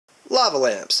lava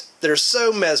lamps. They're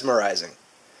so mesmerizing.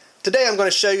 Today I'm going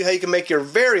to show you how you can make your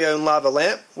very own lava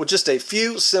lamp with just a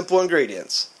few simple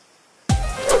ingredients.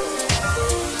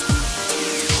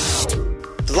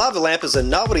 The lava lamp is a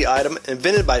novelty item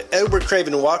invented by Edward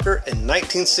Craven Walker in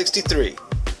 1963.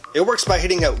 It works by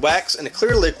heating up wax in a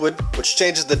clear liquid, which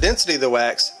changes the density of the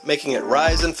wax, making it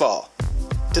rise and fall.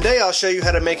 Today I'll show you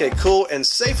how to make a cool and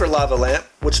safer lava lamp,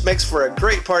 which makes for a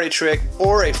great party trick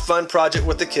or a fun project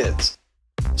with the kids.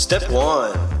 Step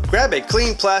 1. Grab a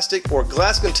clean plastic or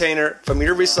glass container from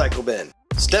your recycle bin.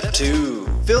 Step 2.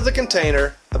 Fill the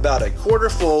container about a quarter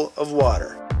full of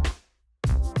water.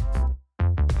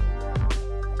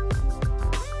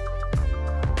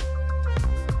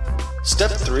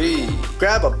 Step 3.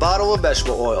 Grab a bottle of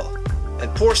vegetable oil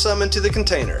and pour some into the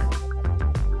container.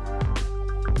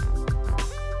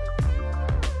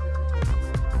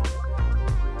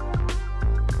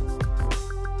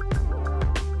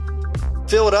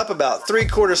 Fill it up about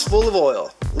 3/4 full of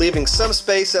oil, leaving some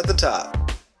space at the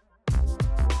top.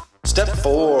 Step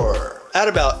 4. Add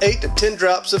about 8 to 10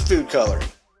 drops of food coloring.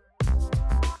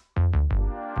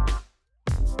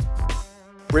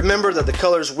 Remember that the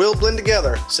colors will blend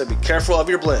together, so be careful of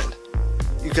your blend.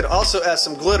 You could also add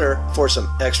some glitter for some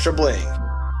extra bling.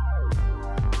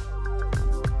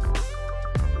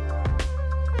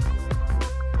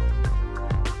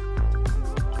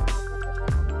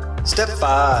 Step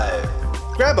 5.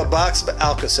 Grab a box of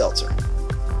Alka-Seltzer.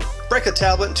 Break a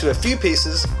tablet into a few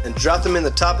pieces and drop them in the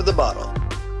top of the bottle.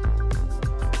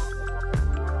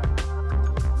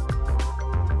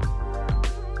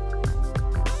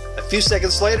 A few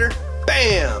seconds later,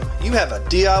 bam! You have a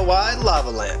DIY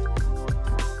lava lamp.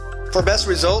 For best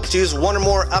results, use one or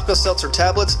more Alka-Seltzer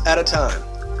tablets at a time.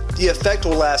 The effect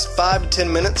will last 5 to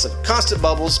 10 minutes of constant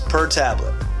bubbles per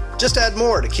tablet. Just add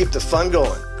more to keep the fun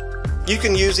going. You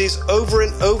can use these over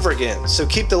and over again, so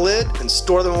keep the lid and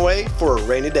store them away for a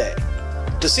rainy day.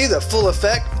 To see the full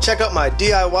effect, check out my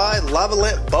DIY lava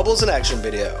lamp bubbles in action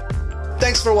video.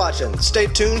 Thanks for watching. Stay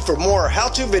tuned for more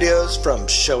how-to videos from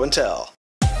Show and Tell.